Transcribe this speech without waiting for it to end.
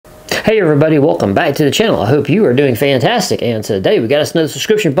Hey everybody, welcome back to the channel. I hope you are doing fantastic, and today we got us another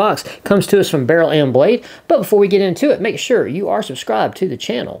subscription box. Comes to us from Barrel and Blade. But before we get into it, make sure you are subscribed to the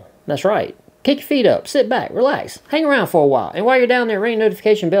channel. That's right. Kick your feet up, sit back, relax, hang around for a while, and while you're down there, ring the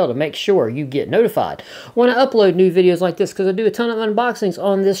notification bell to make sure you get notified when I upload new videos like this, because I do a ton of unboxings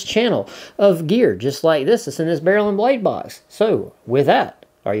on this channel of gear just like this. It's in this Barrel and Blade box. So with that,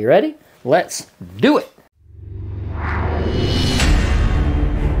 are you ready? Let's do it.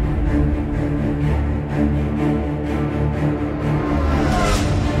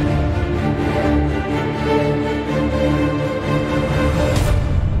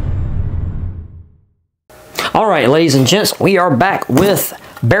 Alright, ladies and gents, we are back with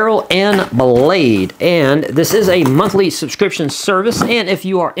Barrel and Blade, and this is a monthly subscription service. And if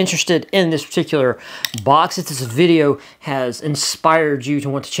you are interested in this particular box, if this video has inspired you to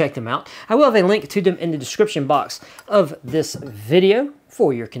want to check them out, I will have a link to them in the description box of this video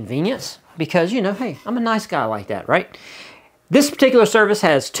for your convenience, because, you know, hey, I'm a nice guy like that, right? This particular service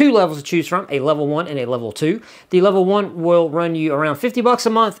has two levels to choose from, a level 1 and a level 2. The level 1 will run you around 50 bucks a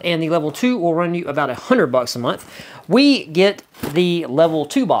month, and the level 2 will run you about 100 bucks a month. We get the level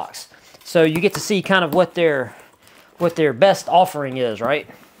 2 box, so you get to see kind of what their best offering is, right?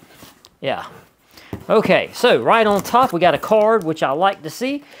 Yeah. Okay, so right on top we got a card, which I like to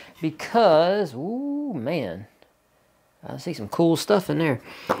see because, ooh man, I see some cool stuff in there.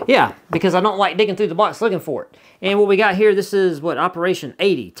 Yeah, because I don't like digging through the box looking for it. And what we got here, this is what, Operation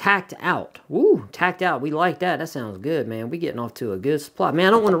 80, TAC'D out. Woo, TAC'D out. We like that. That sounds good, man. We getting off to a good supply. Man,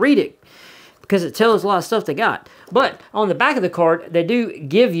 I don't want to read it because it tells a lot of stuff they got. But on the back of the card, they do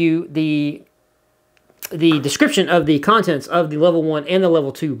give you the description of the contents of the level 1 and the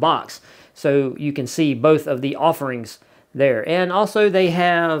level 2 box. So you can see both of the offerings there. And also they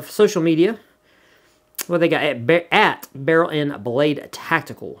have social media. What they got at Barrel and Blade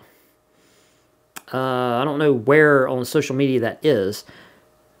Tactical. I don't know where on social media that is.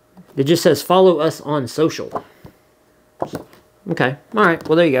 It just says follow us on social. Okay, all right,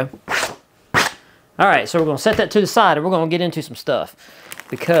 well there you go. All right, so we're gonna set that to the side and we're gonna get into some stuff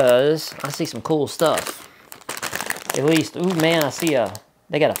because I see some cool stuff. At least, ooh man, I see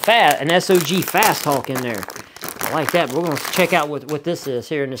they got an SOG Fast Talk in there. I like that, but we're gonna check out what this is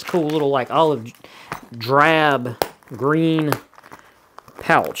here in this cool little like olive drab green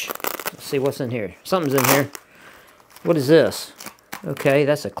pouch. Let's see what's in here. Something's in here. What is this? Okay,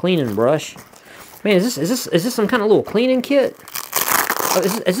 that's a cleaning brush. Man, is this some kind of little cleaning kit? Oh,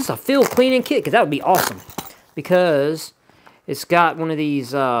 is this a field cleaning kit? Because that would be awesome. Because it's got one of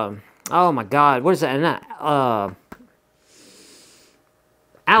these. Oh my God, what is that? And that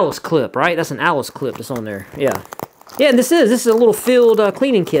Alice clip, right? That's an Alice clip that's on there. Yeah, yeah. And this is a little field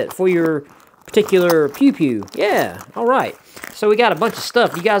cleaning kit for your particular pew-pew. Yeah, all right. So we got a bunch of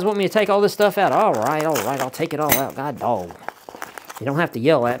stuff. You guys want me to take all this stuff out? All right, I'll take it all out. God dog. You don't have to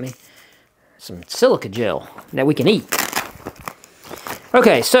yell at me. Some silica gel that we can eat.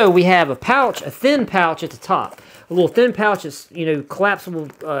 Okay, so we have a pouch, a thin pouch at the top. A little thin pouch is, you know, collapsible.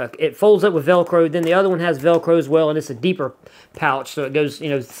 It folds up with Velcro. Then the other one has Velcro as well, and it's a deeper pouch. So it goes, you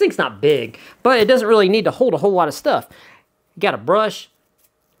know, this thing's not big, but it doesn't really need to hold a whole lot of stuff. You got a brush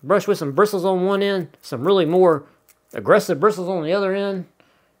with some bristles on one end, some really more aggressive bristles on the other end.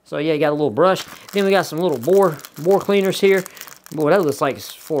 So yeah, you got a little brush. Then we got some little bore cleaners here. Boy, that looks like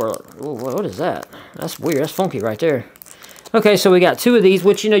it's for, what is that? That's weird, that's funky right there. Okay, so we got two of these,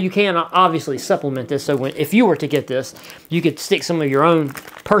 which, you know, you can obviously supplement this. So if you were to get this, you could stick some of your own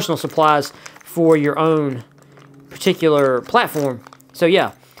personal supplies for your own particular platform. So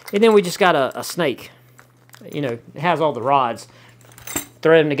yeah, and then we just got a snake. You know, it has all the rods.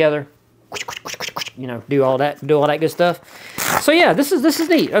 Thread them together, you know, do all that good stuff. So yeah, this is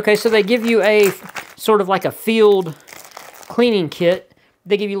neat. Okay, so they give you a sort of like a field cleaning kit.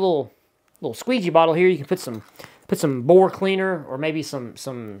 They give you a little squeegee bottle here. You can put some bore cleaner or maybe some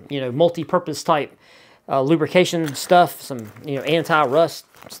you know, multi-purpose type lubrication stuff, some, you know, anti-rust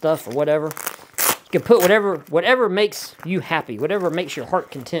stuff or whatever. You can put whatever makes you happy, whatever makes your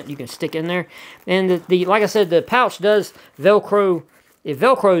heart content, you can stick in there. And the like I said, the pouch does Velcro. It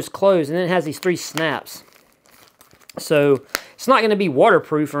Velcros closed, and then it has these 3 snaps. So it's not going to be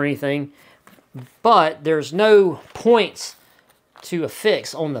waterproof or anything, but there's no points to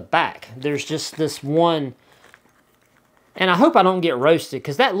affix on the back. There's just this one, and I hope I don't get roasted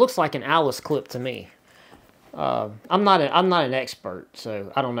because that looks like an Alice clip to me. I'm not an expert,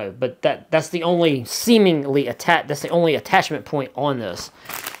 so I don't know, but that's the only seemingly that's the only attachment point on this.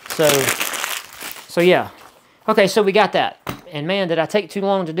 So yeah. Okay, so we got that. And man, did I take too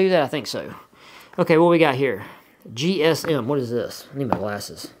long to do that? I think so. Okay, what we got here? GSM. What is this? I need my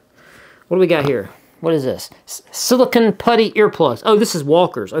glasses. What do we got here? What is this? Silicone putty earplugs. Oh, this is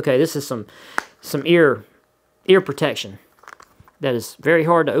Walker's. Okay, this is some ear protection. That is very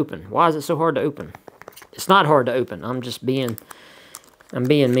hard to open. Why is it so hard to open? It's not hard to open. I'm being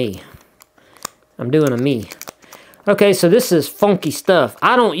me. I'm doing a me. Okay, so this is funky stuff.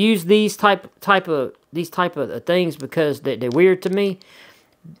 I don't use these type of things because they're weird to me.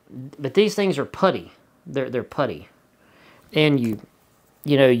 But these things are putty. They're putty. And you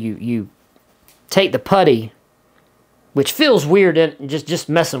take the putty, which feels weird, and just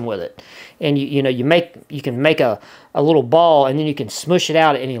messing with it. And you can make a little ball, and then you can smush it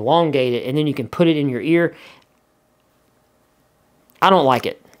out and elongate it, and then you can put it in your ear. I don't like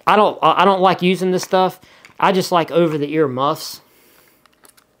it. I don't like using this stuff. I just like over-the-ear muffs.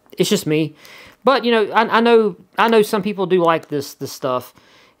 It's just me. But I know some people do like this stuff,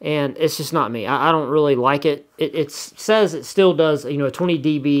 and it's just not me. I don't really like it. It says it still does a 20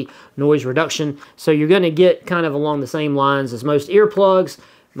 dB noise reduction, so you're going to get kind of along the same lines as most earplugs,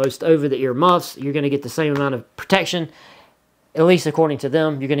 most over-the-ear muffs. You're going to get the same amount of protection, at least according to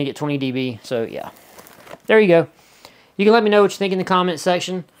them. You're going to get 20 dB. So yeah, there you go. You can let me know what you think in the comment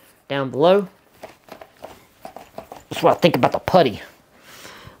section down below. That's what I think about the putty.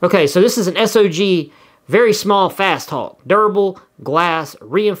 Okay, so this is an SOG very small fast talk. Durable glass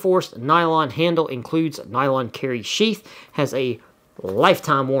reinforced nylon handle, includes nylon carry sheath, has a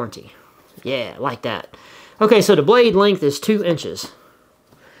lifetime warranty. Yeah, like that. Okay, so the blade length is 2 inches.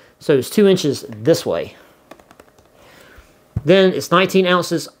 So it's 2 inches this way. Then it's 19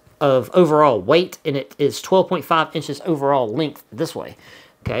 ounces of overall weight, and it is 12.5 inches overall length this way.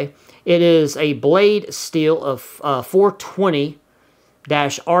 Okay, it is a blade steel of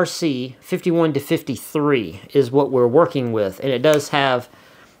 420-RC 51 to 53 is what we're working with, and it does have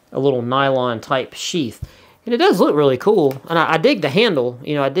a little nylon type sheath, and it does look really cool. And I dig the handle.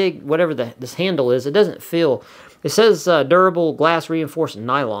 I dig whatever this handle is. It doesn't feel. It says durable glass reinforced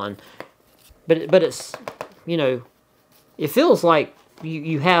nylon, but it's it feels like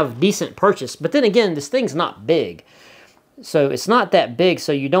you have decent purchase. But then again, this thing's not big. So it's not that big,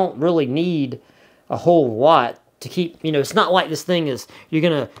 so you don't really need a whole lot to keep, it's not like this thing is, you're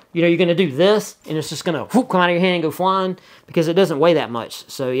gonna do this, and it's just gonna whoop, come out of your hand and go flying, because it doesn't weigh that much.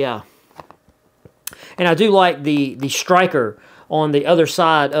 So yeah. And I do like the striker on the other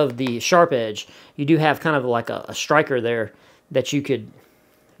side of the sharp edge. You do have kind of like a striker there that you can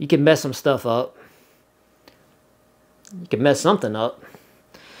mess some stuff up. You can mess something up.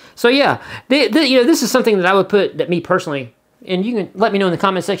 So yeah, this is something that I would put, that me personally, and you can let me know in the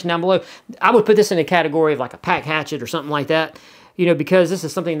comment section down below, I would put this in a category of like a pack hatchet or something like that, because this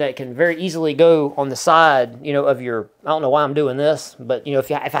is something that can very easily go on the side, of your, I don't know why I'm doing this, but, if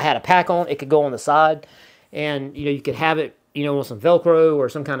I had a pack on, it could go on the side, and, you could have it, with some Velcro or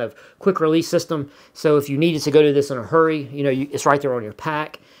some kind of quick release system, so if you needed to go to this in a hurry, it's right there on your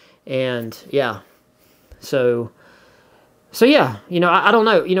pack, and yeah, so yeah, I don't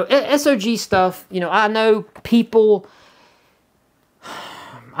know, SOG stuff, I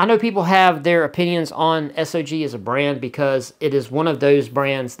know people have their opinions on SOG as a brand, because it is one of those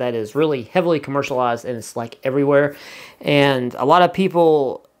brands that is really heavily commercialized, and it's like everywhere. And a lot of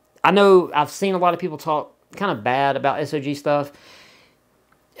people, I know I've seen a lot of people talk kind of bad about SOG stuff.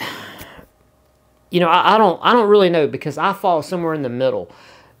 I don't really know, because I fall somewhere in the middle.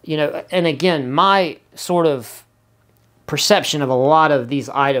 And again, my sort of perception of a lot of these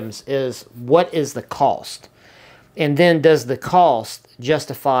items is, what is the cost? And then does the cost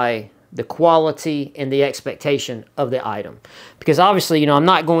justify the quality and the expectation of the item? Because obviously, I'm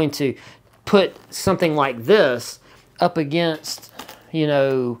not going to put something like this up against,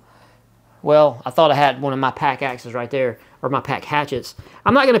 well, I thought I had one of my pack axes right there, or my pack hatchets.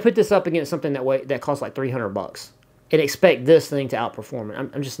 I'm not going to put this up against something that costs like $300 and expect this thing to outperform it.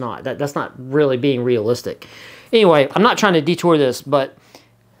 I'm just not. That's not really being realistic. Anyway, I'm not trying to detour this, but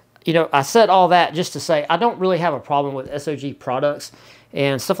I said all that just to say I don't really have a problem with SOG products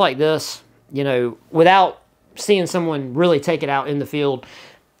and stuff like this, without seeing someone really take it out in the field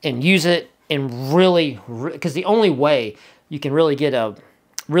and use it, and really, because the only way you can really get a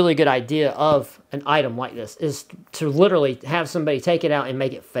really good idea of an item like this is to literally have somebody take it out and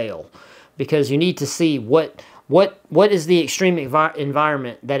make it fail, because you need to see what is the extreme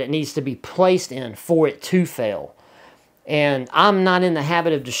environment that it needs to be placed in for it to fail. And I'm not in the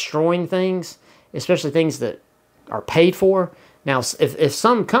habit of destroying things, especially things that are paid for. Now, if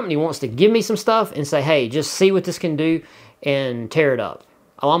some company wants to give me some stuff and say, hey, just see what this can do and tear it up,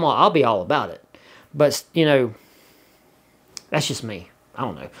 I'll be all about it. But, that's just me. I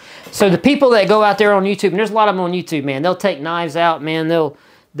don't know. So the people that go out there on YouTube, and there's a lot of them on YouTube, man, they'll take knives out, man, they'll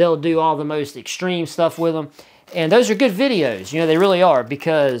they'll do all the most extreme stuff with them. And those are good videos, you know, they really are,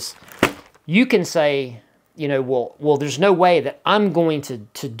 because you can say, you know, well, there's no way that I'm going to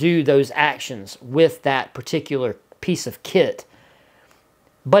do those actions with that particular piece of kit.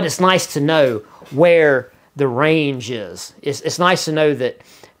 But it's nice to know where the range is. It's nice to know that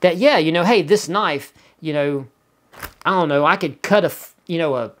yeah, you know, hey, this knife, you know, I don't know, I could cut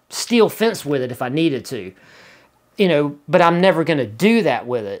a steel fence with it if I needed to, you know, but I'm never going to do that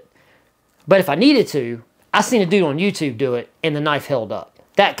with it. But if I needed to, I seen a dude on YouTube do it, and the knife held up.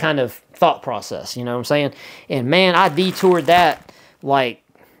 That kind of thought process, you know what I'm saying? And man, I detoured that, like,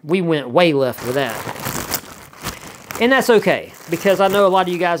 we went way left with that. And that's okay, because I know a lot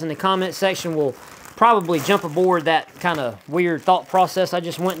of you guys in the comment section will probably jump aboard that kind of weird thought process I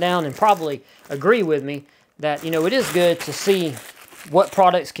just went down, and probably agree with me that, you know, it is good to see what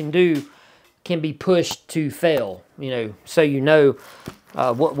products can be pushed to fail, you know, so you know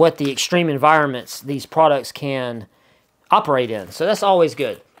what the extreme environments these products can operate in. So that's always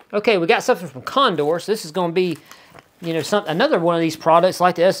good. Okay, we got something from Condor. So this is going to be, you know, another one of these products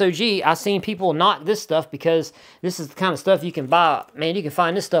like the SOG. I've seen people knock this stuff because this is the kind of stuff you can buy. Man, you can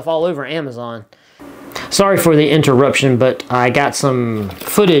find this stuff all over Amazon. Sorry for the interruption, but I got some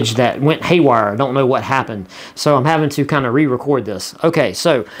footage that went haywire. I don't know what happened, so I'm having to kind of re-record this. Okay,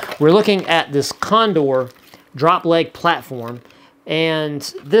 so we're looking at this Condor drop leg platform, and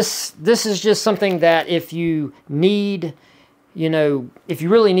this is just something that if you need, you know, if you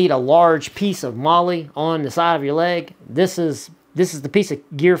really need a large piece of molly on the side of your leg, this is the piece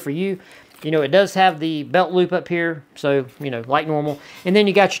of gear for you. You know, it does have the belt loop up here, so, you know, like normal. And then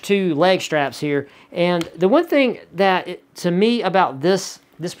you got your two leg straps here. And the one thing that, to me, about this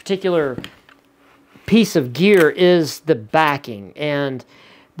particular piece of gear is the backing. And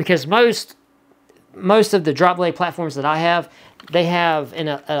because most of the drop leg platforms that I have, they have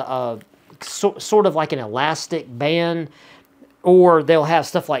sort of like an elastic band, or they'll have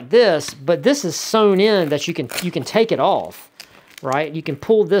stuff like this, but this is sewn in that you can take it off. Right? You can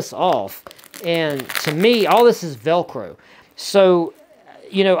pull this off. And to me, all this is Velcro. So,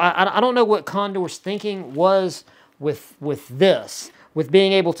 you know, I don't know what Condor's thinking was with this, with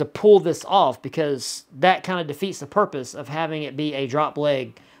being able to pull this off, because that kind of defeats the purpose of having it be a drop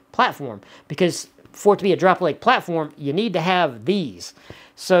leg platform. Because for it to be a drop leg platform, you need to have these.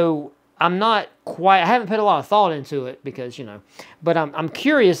 So I haven't put a lot of thought into it because, you know, but I'm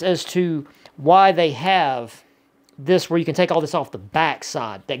curious as to why they have this where you can take all this off the back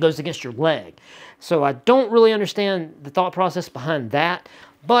side that goes against your leg. So I don't really understand the thought process behind that,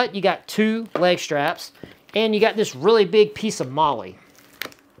 but you got two leg straps and you got this really big piece of molly,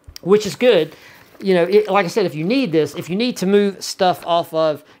 which is good. You know, like I said, if you need this, if you need to move stuff off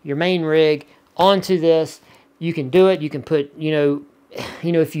of your main rig onto this, you can do it. You can put, you know,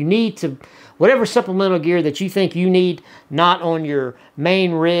 if you need to, whatever supplemental gear that you think you need, not on your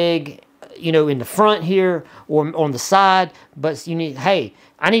main rig, you know, in the front here or on the side, but you need, hey,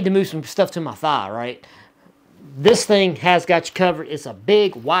 I need to move some stuff to my thigh, right? This thing has got you covered. It's a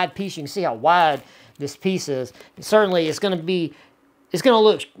big, wide piece. You can see how wide this piece is. And certainly, it's going to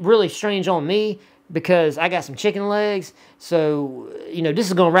look really strange on me because I got some chicken legs. So, you know, this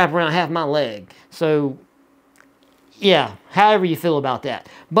is going to wrap around half my leg. So, yeah, however you feel about that.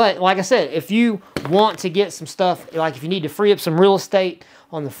 But like I said, if you want to get some stuff, like if you need to free up some real estate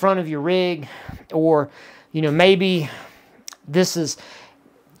on the front of your rig, or, you know, maybe this is,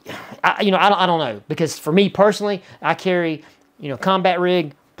 I don't know, because for me personally, I carry, you know, combat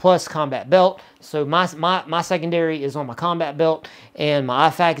rig plus combat belt. So my secondary is on my combat belt and my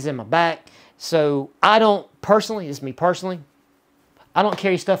IFAK is in my back. So I don't personally, this is me personally, I don't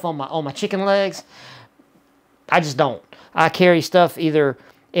carry stuff on my chicken legs. I just don't. I carry stuff either,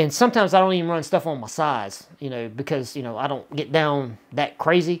 and sometimes I don't even run stuff on my sides, you know, because, you know, I don't get down that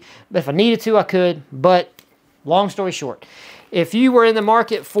crazy. But if I needed to, I could. But long story short, if you were in the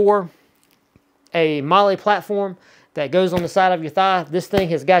market for a molly platform that goes on the side of your thigh, this thing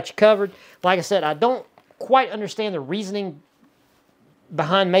has got you covered. Like I said, I don't quite understand the reasoning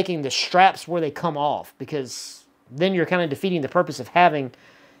behind making the straps where they come off, because then you're kind of defeating the purpose of having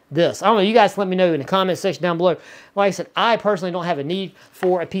this. I don't know, you guys let me know in the comment section down below. Like I said, I personally don't have a need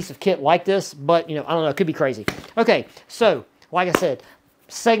for a piece of kit like this, but, you know, I don't know, it could be crazy. Okay, so, like I said,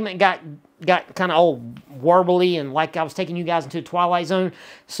 segment got kind of all warbly and like I was taking you guys into the Twilight Zone,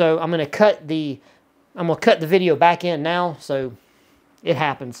 so I'm going to cut the video back in now, so it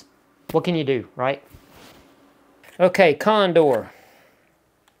happens. What can you do, right? Okay, Condor.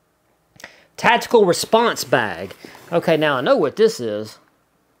 Tactical response bag. Okay, now I know what this is,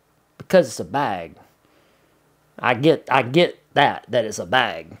 because it's a bag. I get that is a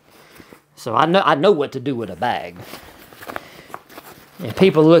bag. So I know what to do with a bag. And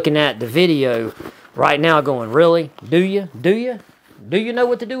people looking at the video right now going, really? Do you? Do you? Do you know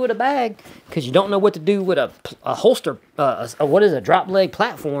what to do with a bag? Because you don't know what to do with a holster, what is a drop leg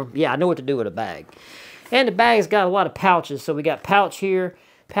platform? Yeah, I know what to do with a bag. And the bag's got a lot of pouches. So we got pouch here,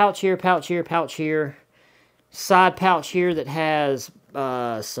 pouch here, pouch here, pouch here. Side pouch here that has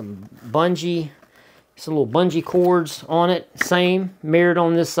some bungee, some little bungee cords on it. Same, mirrored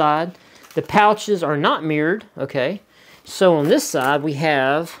on this side. The pouches are not mirrored, okay? So on this side, we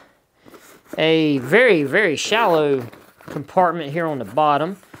have a very, very shallow compartment here on the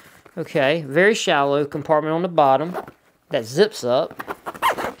bottom. Okay, very shallow compartment on the bottom that zips up.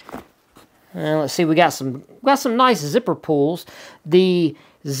 And let's see, we got some nice zipper pulls. The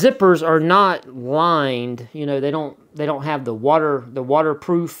zippers are not lined. You know, they don't have the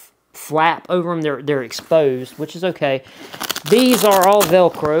waterproof flap over them. They're exposed, which is okay. These are all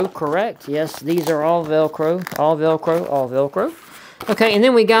Velcro, correct? Yes, these are all Velcro, all Velcro, all Velcro. Okay, and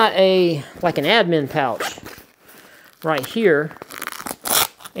then we got like an admin pouch right here.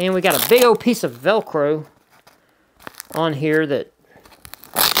 And we got a big old piece of Velcro on here that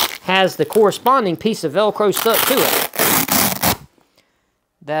has the corresponding piece of Velcro stuck to it.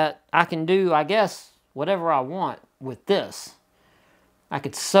 That I can do, I guess, whatever I want with this. I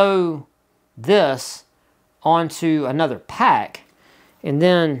could sew this onto another pack and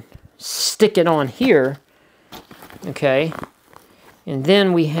then stick it on here. Okay. And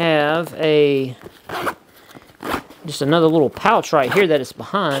then we have just another little pouch right here that is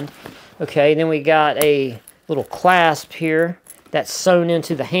behind. Okay, then we got a little clasp here that's sewn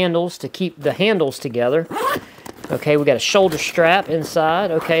into the handles to keep the handles together. Okay, we got a shoulder strap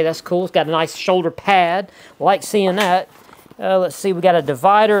inside. Okay, that's cool. It's got a nice shoulder pad. Like seeing that. Let's see, we got a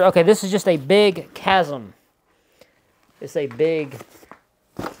divider. Okay, this is just a big chasm. It's a big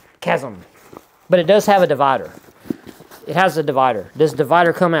chasm. But it does have a divider. It has a divider. Does the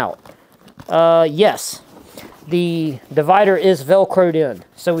divider come out? Yes. The divider is Velcroed in.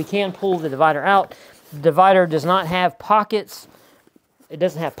 So we can pull the divider out. The divider does not have pockets. It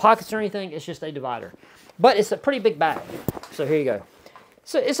doesn't have pockets or anything. It's just a divider. But it's a pretty big bag. So here you go.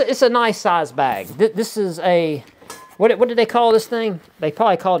 So it's a nice size bag. This is a... What did they call this thing? They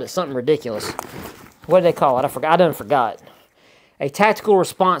probably called it something ridiculous. What did they call it? I forgot. I done forgot. A tactical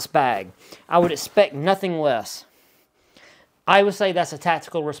response bag. I would expect nothing less. I would say that's a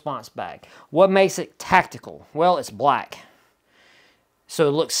tactical response bag. What makes it tactical? Well, it's black. So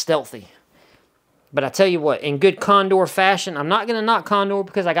it looks stealthy. But I tell you what, in good Condor fashion, I'm not gonna knock Condor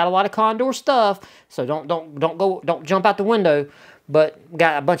because I got a lot of Condor stuff. So don't jump out the window. But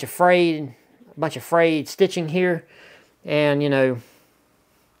got a bunch of frayed stitching here. And, you know,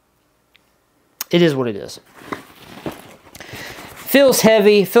 it is what it is. Feels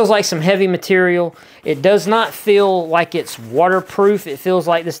heavy. Feels like some heavy material. It does not feel like it's waterproof. It feels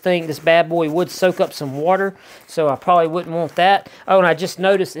like this bad boy would soak up some water. So I probably wouldn't want that. Oh, and I just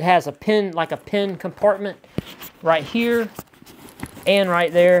noticed it has a pin, like a pin compartment right here and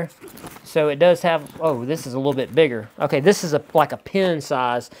right there. So it does have, oh, this is a little bit bigger. Okay, this is like a pin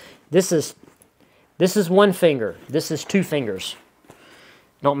size. This is one finger. This is 2 fingers.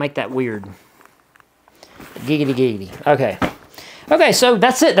 Don't make that weird. Giggity giggity. Okay. Okay, so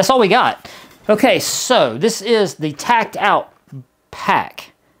that's it. That's all we got. Okay, so this is the tacked out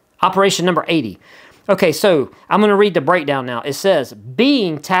pack. Operation number 80. Okay, so I'm going to read the breakdown now. It says,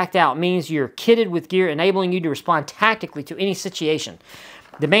 being tacked out means you're kitted with gear enabling you to respond tactically to any situation,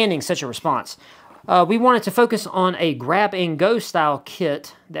 demanding such a response. We wanted to focus on a grab-and-go style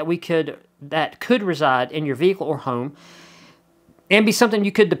kit that could reside in your vehicle or home and be something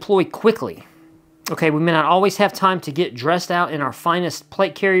you could deploy quickly. Okay, we may not always have time to get dressed out in our finest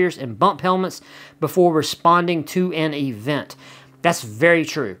plate carriers and bump helmets before responding to an event. That's very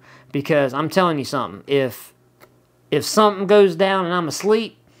true, because I'm telling you something. If something goes down and I'm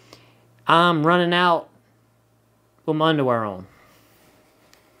asleep, I'm running out with my underwear on.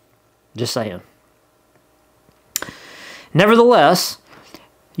 Just saying. Nevertheless,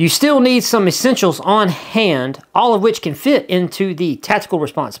 you still need some essentials on hand, all of which can fit into the tactical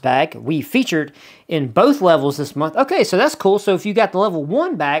response bag we featured in both levels this month. Okay, so that's cool. So if you got the level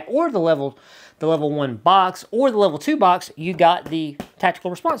 1 bag or the level 1 box or the level 2 box, you got the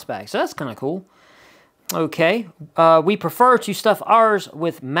tactical response bag. So that's kind of cool. Okay, we prefer to stuff ours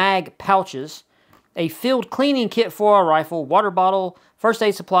with mag pouches, a field cleaning kit for our rifle, water bottle, first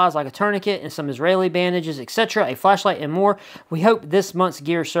aid supplies like a tourniquet and some Israeli bandages, etc., a flashlight, and more. We hope this month's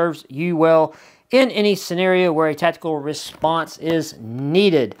gear serves you well in any scenario where a tactical response is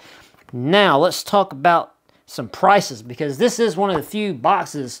needed. Now, let's talk about some prices, because this is one of the few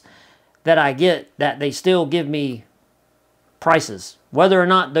boxes that I get that they still give me prices. Whether or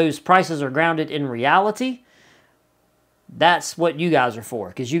not those prices are grounded in reality, that's what you guys are for,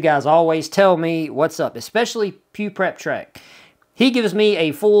 because you guys always tell me what's up, especially Pew Prep Trek. He gives me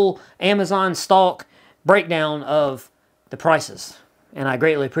a full Amazon stock breakdown of the prices, and I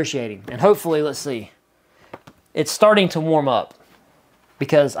greatly appreciate him. And hopefully, let's see, it's starting to warm up,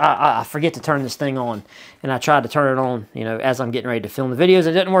 because I forget to turn this thing on, and I tried to turn it on, you know, as I'm getting ready to film the videos.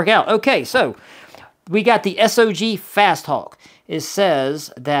 It didn't work out. Okay, so we got the SOG Fast Hawk. It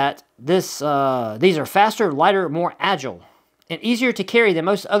says that these are faster, lighter, more agile, and easier to carry than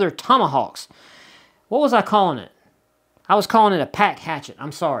most other tomahawks. What was I calling it? I was calling it a pack hatchet.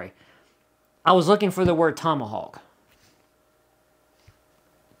 I'm sorry. I was looking for the word tomahawk.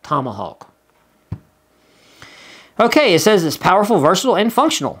 Tomahawk. Okay, it says it's powerful, versatile, and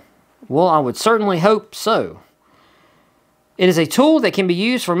functional. Well, I would certainly hope so. It is a tool that can be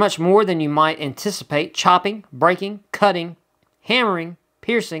used for much more than you might anticipate. Chopping, breaking, cutting, hammering,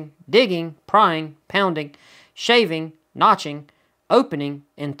 piercing, digging, prying, pounding, shaving, notching, opening,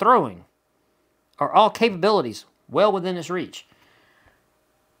 and throwing are all capabilities well within its reach.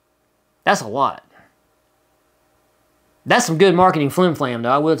 That's a lot. That's some good marketing flim-flam, though.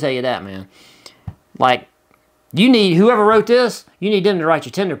 I will tell you that, man. Like, you need, whoever wrote this, you need them to write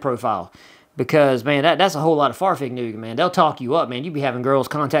your Tinder profile. Because, man, that's a whole lot of farfig nougat, man. They'll talk you up, man. You be having girls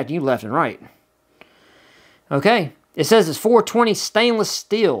contacting you left and right. Okay. It says it's 420 stainless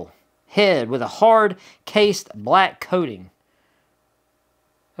steel head with a hard cased black coating.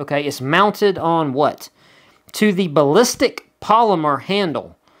 Okay, it's mounted on what? To the ballistic polymer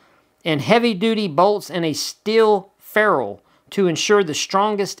handle and heavy-duty bolts and a steel ferrule to ensure the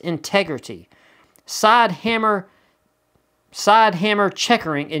strongest integrity. Side hammer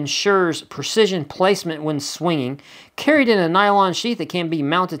checkering ensures precision placement when swinging. Carried in a nylon sheath that can be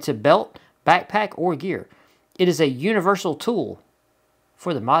mounted to belt, backpack, or gear. It is a universal tool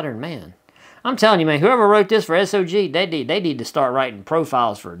for the modern man. I'm telling you, man, whoever wrote this for SOG, they need to start writing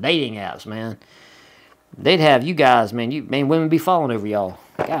profiles for dating apps, man. They'd have you guys, man, women be falling over y'all.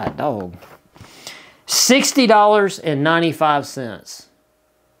 God, dog. $60.95.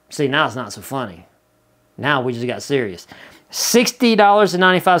 See, now it's not so funny. Now we just got serious.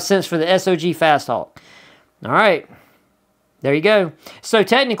 $60.95 for the SOG Fast Hawk. All right. There you go. So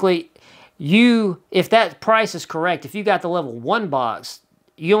technically, if that price is correct, if you got the level 1 box,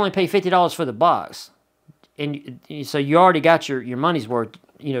 you only pay $50 for the box. And so you already got your money's worth,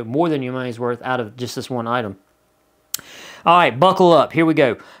 you know, more than your money's worth out of just this one item. All right, buckle up. Here we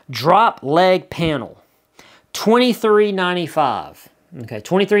go. Drop leg panel. $23.95. Okay,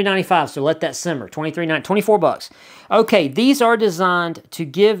 $23.95, so let that simmer. $24 bucks. Okay, these are designed to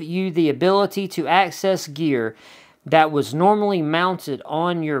give you the ability to access gear that was normally mounted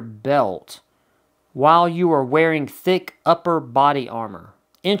on your belt while you are wearing thick upper body armor,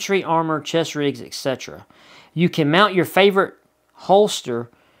 entry armor, chest rigs, etc. You can mount your favorite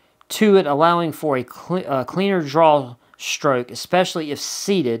holster to it, allowing for a cleaner draw stroke, especially if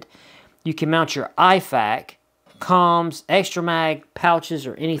seated. You can mount your IFAK, comms, extra mag, pouches,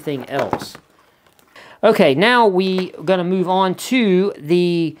 or anything else. Okay, now we're going to move on to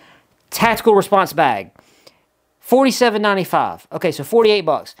the tactical response bag. $47.95. Okay, so 48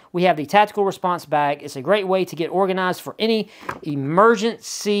 bucks. We have the tactical response bag. It's a great way to get organized for any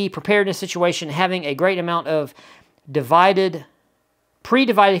emergency preparedness situation. Having a great amount of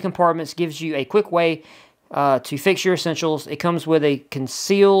pre-divided compartments gives you a quick way to fix your essentials. It comes with a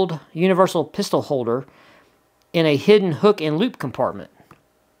concealed universal pistol holder in a hidden hook and loop compartment.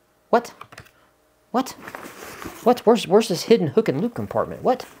 What? What? What? Where's this hidden hook and loop compartment?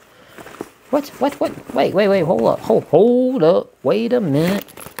 What? What? Wait, hold up. Hold up. Wait a minute.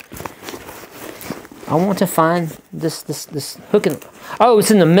 I want to find this hook and... Oh,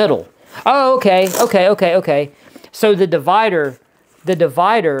 it's in the middle. Oh, okay. So the divider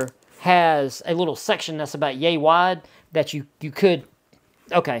has a little section that's about yay wide that you could...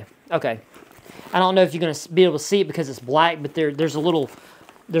 Okay. I don't know if you're going to be able to see it because it's black, but there's a little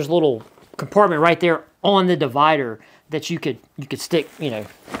compartment right there on the divider that you could stick, you know,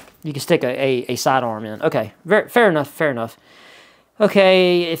 you can stick a sidearm in. Okay, fair enough.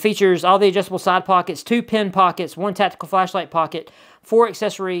 Okay, it features all the adjustable side pockets, 2 pin pockets, 1 tactical flashlight pocket, 4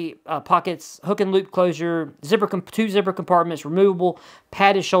 accessory pockets, hook and loop closure, 2 zipper compartments, removable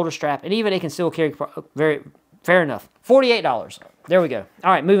padded shoulder strap, and even a concealed carry. Fair enough. $48. There we go.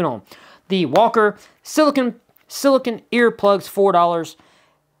 All right, moving on. The Walker silicon earplugs, $4.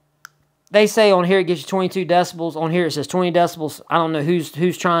 they say on here it gives you 22 decibels. On here it says 20 decibels. I don't know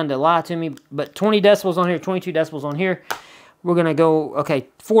who's trying to lie to me, but 20 decibels on here, 22 decibels on here. We're going to go, okay,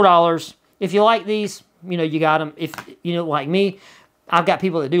 $4. If you like these, you know, you got them. If you know, like me, I've got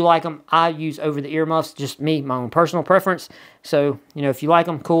people that do like them. I use over-the-ear muffs, just me, my own personal preference. So, you know, if you like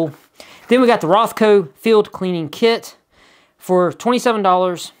them, cool. Then we got the Rothco Field Cleaning Kit for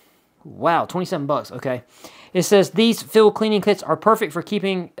 $27. Wow, 27 bucks, okay. It says, these field cleaning kits are perfect for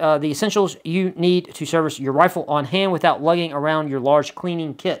keeping the essentials you need to service your rifle on hand without lugging around your large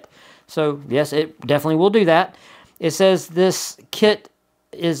cleaning kit. So, yes, it definitely will do that. It says this kit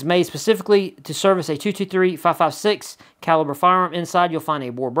is made specifically to service a 223-556 caliber firearm. Inside, you'll find a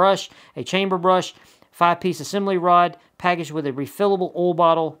bore brush, a chamber brush, 5-piece assembly rod, packaged with a refillable oil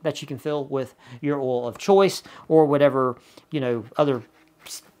bottle that you can fill with your oil of choice or whatever, you know, other,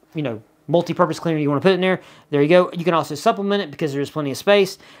 you know, multi-purpose cleaner you want to put in there. There you go. You can also supplement it because there's plenty of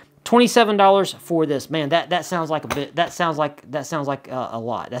space. $27 for this. Man, that sounds like a bit. That sounds like a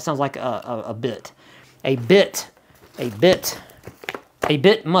lot. That sounds like a bit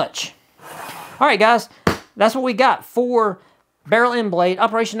much. All right, guys, that's what we got for barrel end blade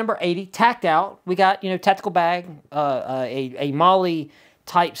operation number 80. Tacked out. We got, you know, tactical bag, a Molly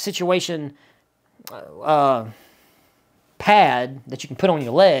type situation pad that you can put on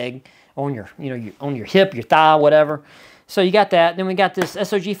your leg, on your, you know, on your hip, your thigh, whatever. So you got that. Then we got this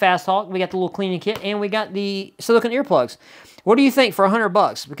SOG Fast Hawk. We got the little cleaning kit, and we got the silicone earplugs. What do you think for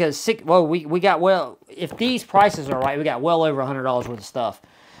 $100? Because we got, well, if these prices are right, we got well over $100 worth of stuff.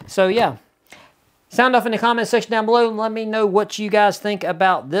 So yeah, sound off in the comment section down below and let me know what you guys think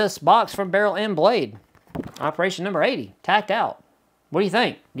about this box from Barrel and Blade. Operation number 80, tacked out. What do you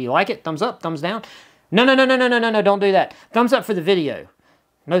think? Do you like it? Thumbs up, thumbs down? No, don't do that. Thumbs up for the video.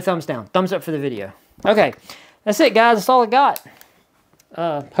 No thumbs down. Thumbs up for the video. Okay, that's it, guys. That's all I got.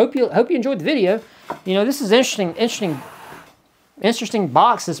 Hope you enjoyed the video. You know, this is interesting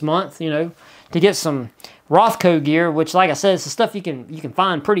box this month, you know, to get some Rothco gear, which, like I said, it's the stuff you can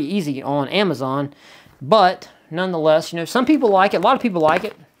find pretty easy on Amazon. But nonetheless, you know, some people like it. A lot of people like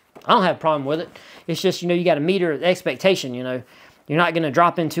it. I don't have a problem with it. It's just, you know, you got to meet the expectation, you know. You're not going to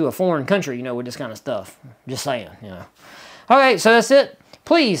drop into a foreign country, you know, with this kind of stuff. Just saying, you know. Okay, so that's it.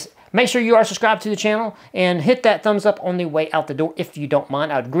 Please make sure you are subscribed to the channel and hit that thumbs up on the way out the door if you don't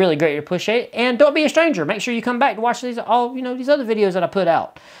mind. I'd really greatly appreciate it. And don't be a stranger. Make sure you come back to watch these other videos that I put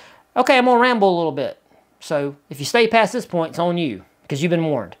out. Okay, I'm going to ramble a little bit. So if you stay past this point, it's on you because you've been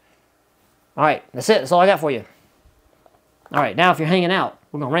warned. All right, that's it. That's all I got for you. All right, now if you're hanging out,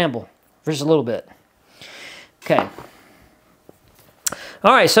 we're going to ramble for just a little bit. Okay.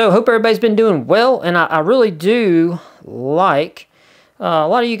 All right, so hope everybody's been doing well, and I really do like, a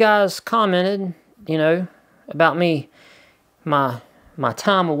lot of you guys commented, you know, about me, my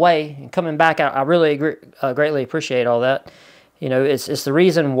time away and coming back. I really greatly appreciate all that. You know, it's the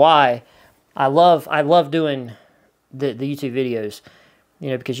reason why I love doing the YouTube videos, you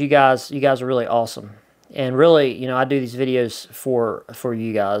know, because you guys are really awesome, and really, you know, I do these videos for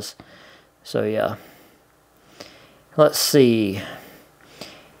you guys. So yeah, let's see.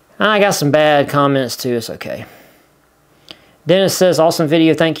 I got some bad comments too. It's okay. Dennis says, "Awesome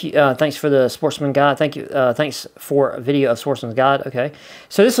video. Thank you. Thanks for the Sportsman Guide. Thank you. Thanks for a video of Sportsman's Guide." Okay.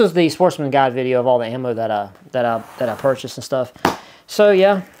 So this was the Sportsman Guide video of all the ammo that I purchased and stuff. So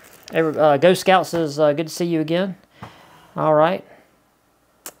yeah, Ghost Scout says, "Good to see you again." All right.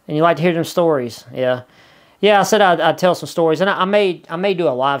 And you like to hear them stories? Yeah. Yeah, I said I'd tell some stories, and I may do a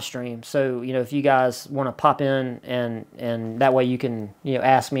live stream. So, you know, if you guys want to pop in and that way you can, you know,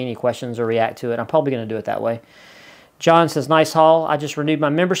 ask me any questions or react to it. I'm probably going to do it that way. John says, "Nice haul. I just renewed my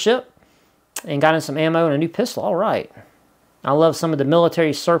membership and got in some ammo and a new pistol." All right. I love some of the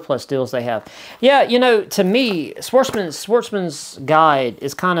military surplus deals they have. Yeah, you know, to me, Sportsman's Guide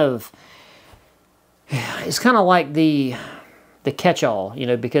is kind of like the catch-all, you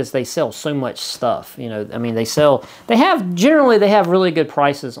know, because they sell so much stuff, you know. I mean, generally they have really good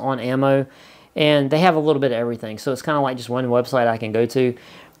prices on ammo, and they have a little bit of everything. So it's kind of like just one website I can go to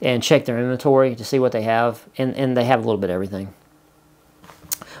and check their inventory to see what they have, and they have a little bit of everything.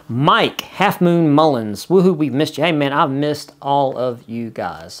 Mike, Half Moon Mullins, woohoo, we've missed you. Hey, man, I've missed all of you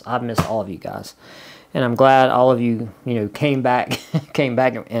guys. I've missed all of you guys. And I'm glad all of you, you know, came back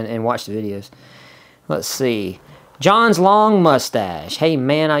and watched the videos. Let's see. John's Long Mustache. Hey,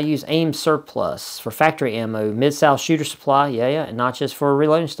 man, I use AIM Surplus for factory ammo, Mid-South shooter supply. Yeah, and not just for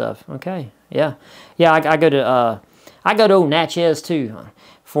reloading stuff. Okay, yeah. Yeah, I go to old Natchez, too,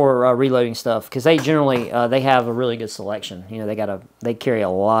 for reloading stuff, because they generally, they have a really good selection. You know, they carry a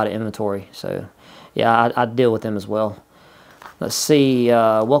lot of inventory. So, yeah, I deal with them as well. Let's see.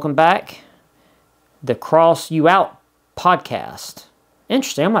 Welcome back. The Cross You Out podcast.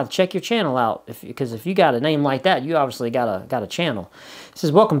 Interesting. I'm going to check your channel out because if you got a name like that, you obviously got a channel. It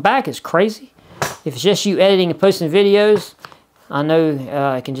says, welcome back. It's crazy. If it's just you editing and posting videos, I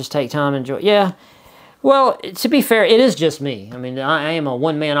know it can just take time and enjoy. Yeah. Well, to be fair, it is just me. I mean, I am a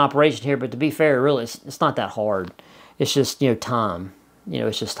one-man operation here, but to be fair, really, it's not that hard. It's just, time.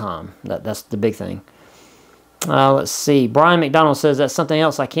 It's just time. That's the big thing. Let's see. Brian McDonald says that's something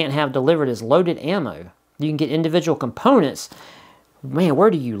else I can't have delivered is loaded ammo. You can get individual components. Man, where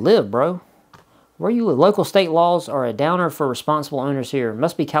do you live, bro? Where you live? Local state laws are a downer for responsible owners here.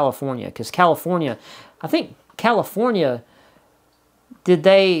 Must be California, because California, I think California, did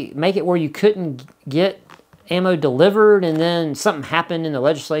they make it where you couldn't get ammo delivered, and then something happened in the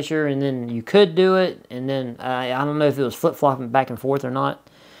legislature, and then you could do it, and then I don't know if it was flip-flopping back and forth or not.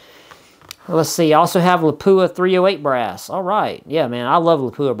 Let's see. I also have Lapua 308 brass. All right. Yeah, man, I love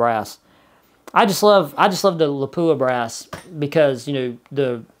Lapua brass. I just love the Lapua brass because,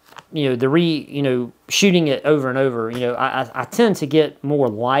 shooting it over and over, I tend to get more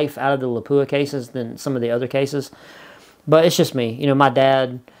life out of the Lapua cases than some of the other cases. But it's just me. My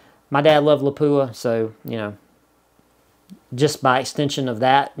dad loved Lapua, so, just by extension of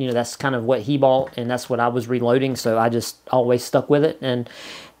that, that's kind of what he bought, and that's what I was reloading, so I just always stuck with it. And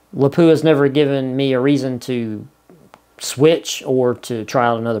Lapua's never given me a reason to switch or to try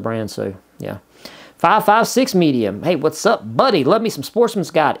out another brand, so, yeah. 556 medium. Hey, what's up, buddy? Love me some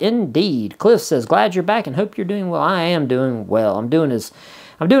Sportsman's Guide. Indeed. Cliff says, glad you're back and hope you're doing well. I am doing well. I'm doing as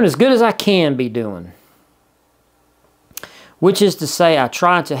good as I can be doing. Which is to say, I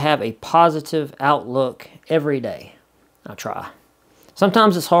try to have a positive outlook every day. I try.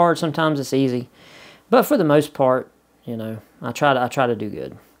 Sometimes it's hard, sometimes it's easy. But for the most part, I try to do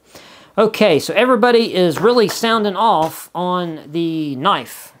good. Okay, so everybody is really sounding off on the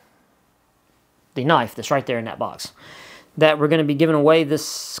knife. The knife that's right there in that box that we're going to be giving away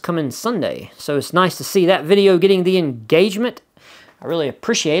this coming Sunday. So it's nice to see that video getting the engagement. I really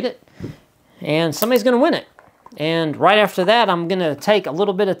appreciate it. And somebody's going to win it. And right after that, I'm going to take a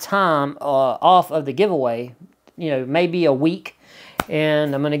little bit of time off of the giveaway, maybe a week.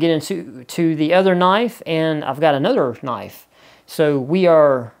 And I'm going to get into the other knife, and I've got another knife. So we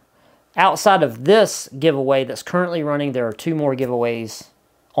are outside of this giveaway that's currently running. There are 2 more giveaways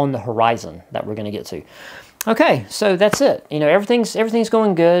on the horizon that we're going to get to. Okay, so that's it. Everything's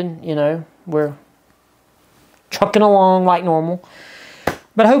going good. We're trucking along like normal.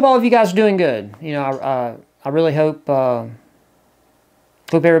 But I hope all of you guys are doing good. I really hope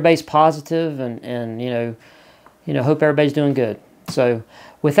everybody's positive and hope everybody's doing good. So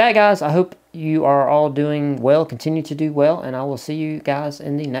with that, guys, I hope you are all doing well, continue to do well, and I will see you guys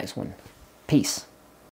in the next one. Peace.